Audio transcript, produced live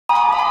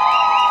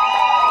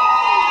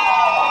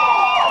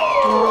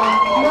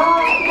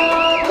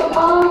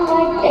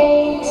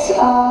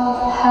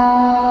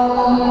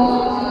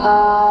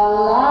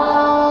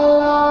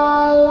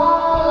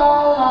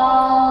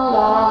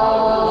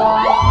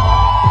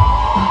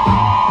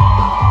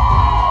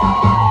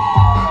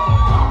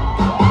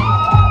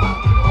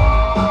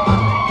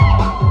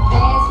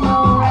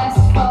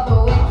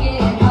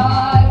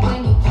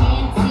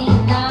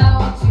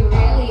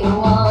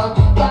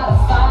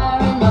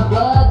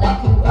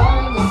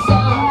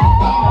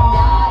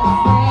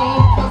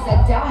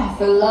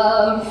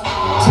love.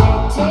 Tick,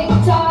 tick,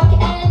 tock,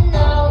 and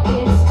now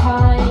it's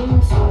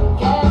time to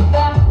get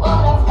back what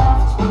I've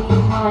left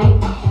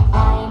behind.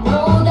 I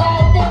know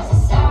that there's a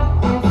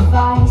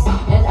sacrifice,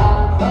 and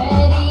I'm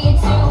ready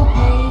to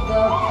pay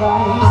the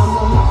price.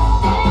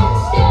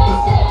 Dance,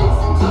 dance,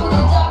 dance into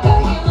the dark. I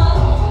hear my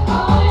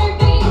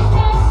heartbeat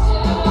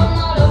faster. I'm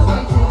not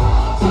afraid to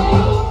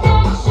take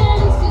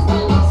actions, 'cause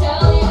let me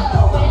tell ya,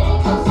 when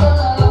it comes to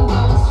love, I'm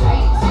going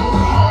straight to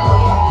hell,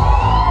 yeah.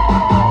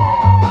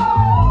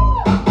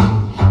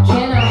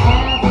 Can I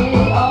have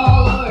it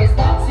all, or is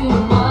that too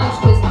much?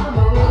 'Cause I'm a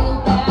real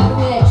bad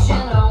witch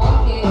and I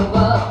won't give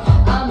up.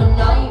 I'm a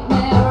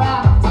nightmare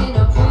wrapped in a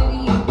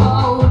pretty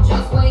bow.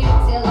 Just wait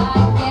till I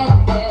get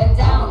there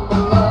down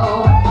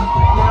below.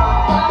 Knock,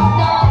 knock,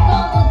 knock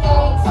on the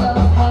gates of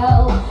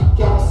hell.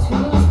 Guess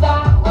who's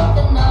back with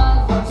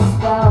another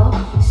spell?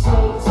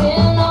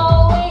 Satan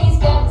always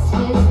gets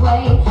his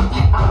way,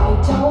 but I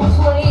don't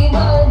play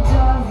the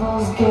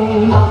devil's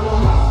game. I'm a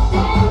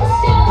dance,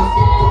 dance,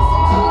 dance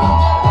into the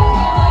dark. I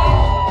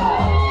hear my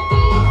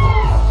heartbeat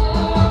faster.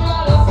 I'm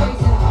not afraid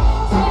to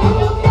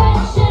take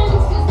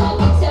actions, 'cause let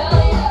me tell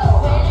ya,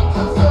 when it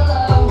comes to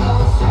love, I'm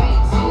going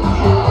straight to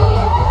hell,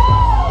 yeah.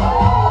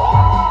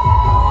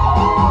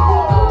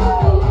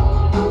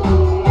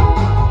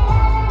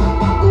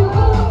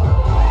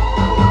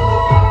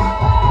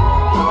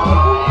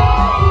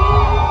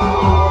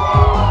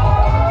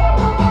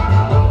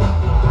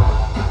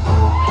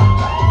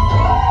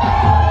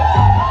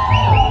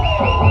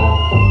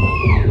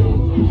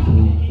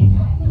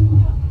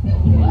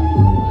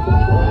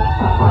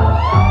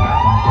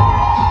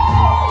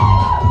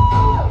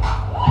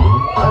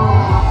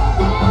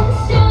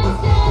 Dance, dance,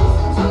 dance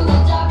into the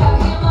dark. I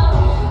hear my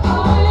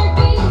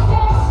heartbeat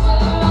faster.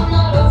 I'm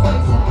not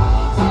afraid to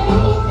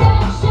take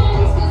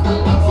actions, 'cause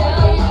let me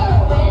tell ya,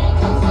 when it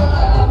comes to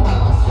love, I'm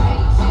going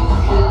straight to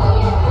hell,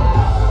 yeah.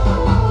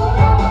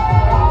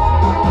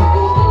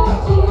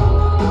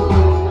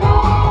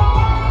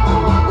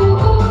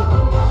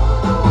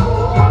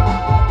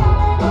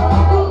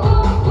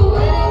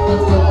 When it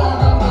comes to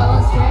love, I'm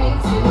going straight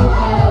to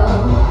hell.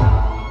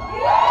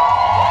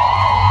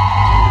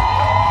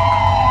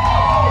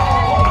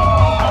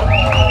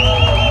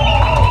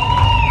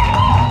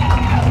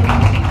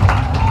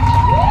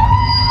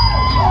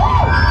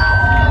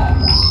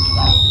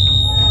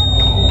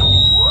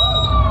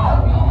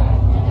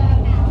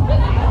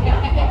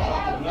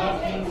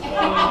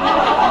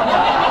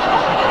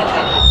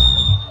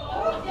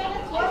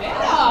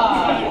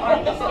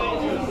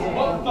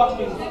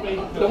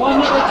 The one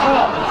at the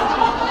top.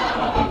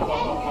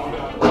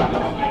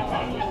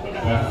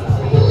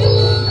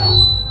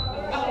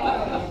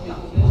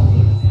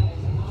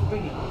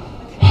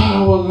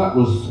 Oh, well, that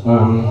was,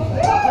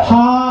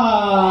 hi!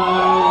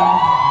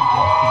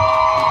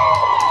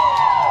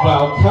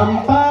 Welcome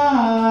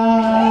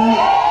back!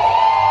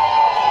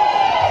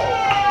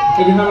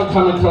 If you haven't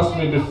come across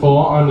me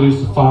before, I'm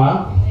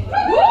Safire.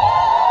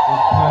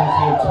 There's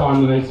plenty of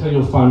time later,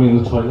 you'll find me in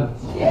the toilet.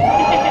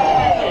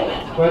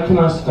 Where can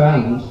I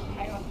stand?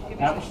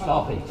 That was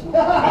sloppy.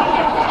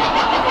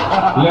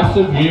 Less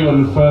of you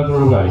and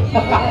further away.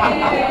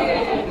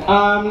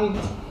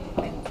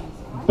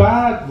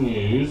 Bad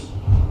news.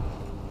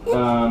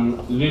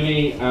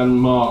 Lily and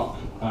Mark,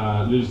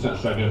 Lily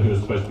Snatchdragon, who was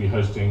supposed to be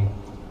hosting,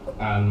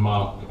 and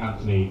Mark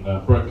Anthony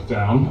broke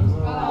down.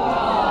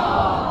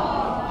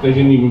 They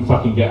didn't even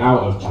fucking get out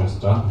of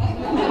Chester.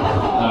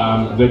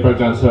 They broke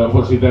down, so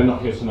unfortunately they're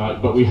not here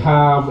tonight. But we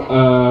have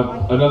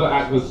another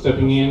act that's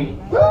stepping in.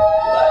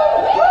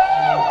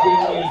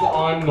 Good news,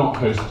 I'm not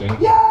hosting.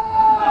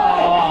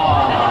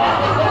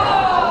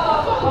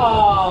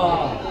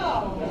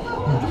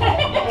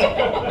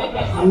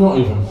 I'm not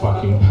even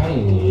fucking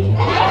paying you.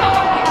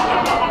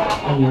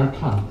 And you're a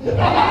cunt.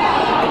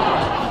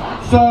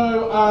 So,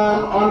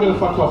 I'm gonna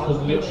fuck off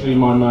because literally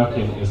my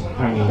merkin is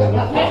hanging on.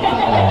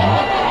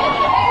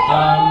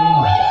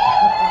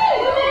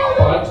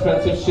 Buy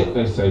expensive shit,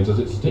 they say. Does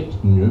it stick?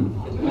 No.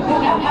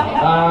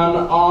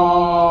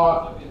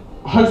 Our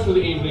host for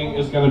the evening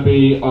is going to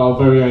be our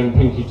very own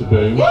Pinky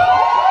Taboo.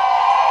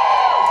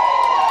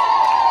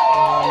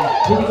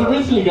 He was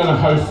originally going to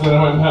host, and then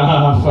I went,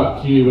 nah,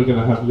 fuck you, we're going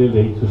to have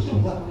Lily, because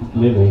she's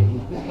Lily.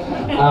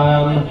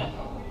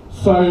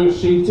 So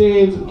she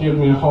did give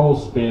me a whole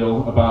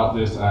spiel about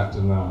this act,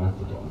 and now I've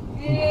forgotten.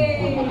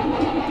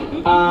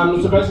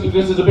 So basically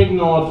this is a big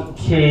nod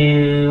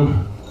to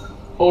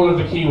all of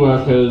the key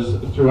workers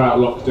throughout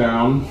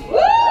lockdown.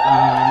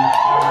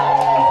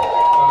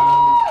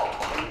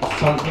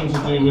 Something to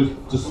do with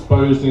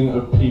disposing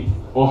of people,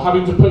 or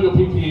having to put your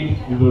PPE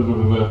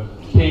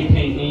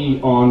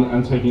on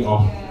and taking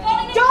off.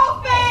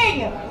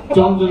 Doffing!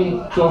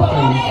 Donning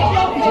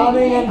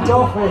and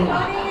doffing.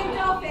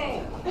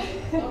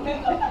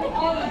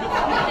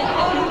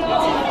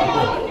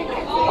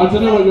 I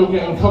don't know what you're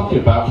getting cocky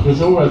about because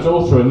you're her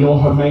daughter and you're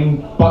her main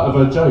butt of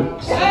her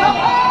jokes.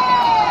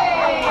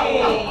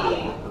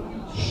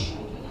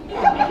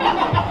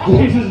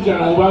 Ladies and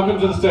gentlemen, welcome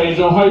to the stage,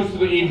 your host for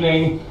the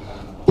evening,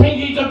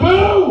 Pinky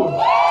Taboo!